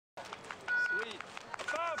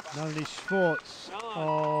Melanie Schwartz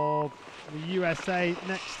of the USA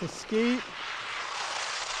next to ski.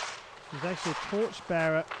 She's actually a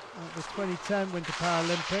torchbearer at the 2010 Winter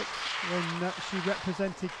Paralympics when she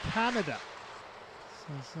represented Canada.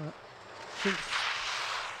 So since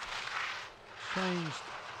changed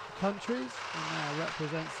countries and now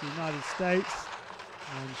represents the United States.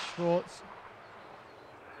 And Schwartz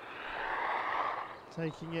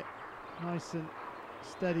taking it nice and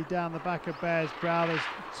steady down the back of Bear's Brow. There's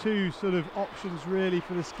two sort of options really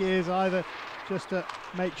for the skiers, either just to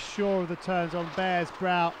make sure of the turns on Bear's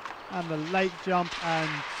Brow and the late jump and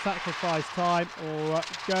sacrifice time, or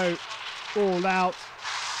go all out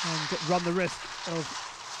and run the risk of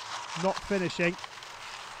not finishing.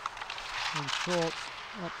 And Schwartz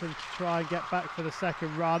opting to try and get back for the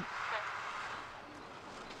second run.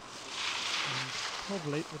 And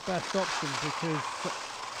probably the best option, because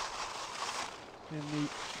in the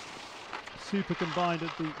super combined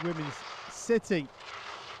at the women's sitting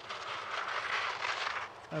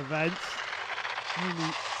event,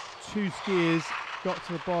 only two skiers got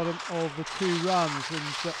to the bottom of the two runs, and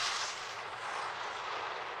there's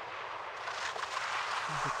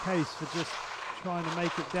a case for just trying to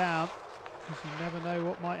make it down, because you never know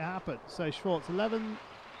what might happen. So Schwartz 11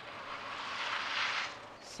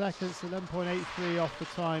 seconds, 11.83 off the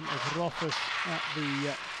time of Roffers at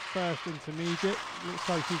the first intermediate. Looks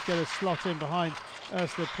like she's going to slot in behind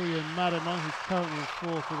Ursula Puyen-Marimon, who's currently in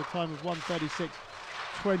fourth with a time of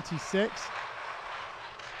 1:36.26.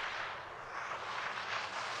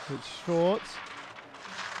 It's Schwartz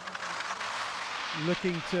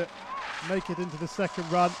looking to make it into the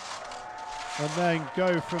second run and then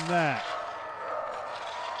go from there.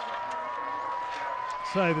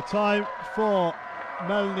 So the time for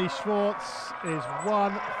Melanie Schwartz is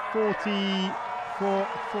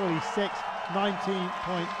 1:44.46,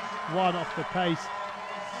 19.1 off the pace.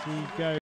 She goes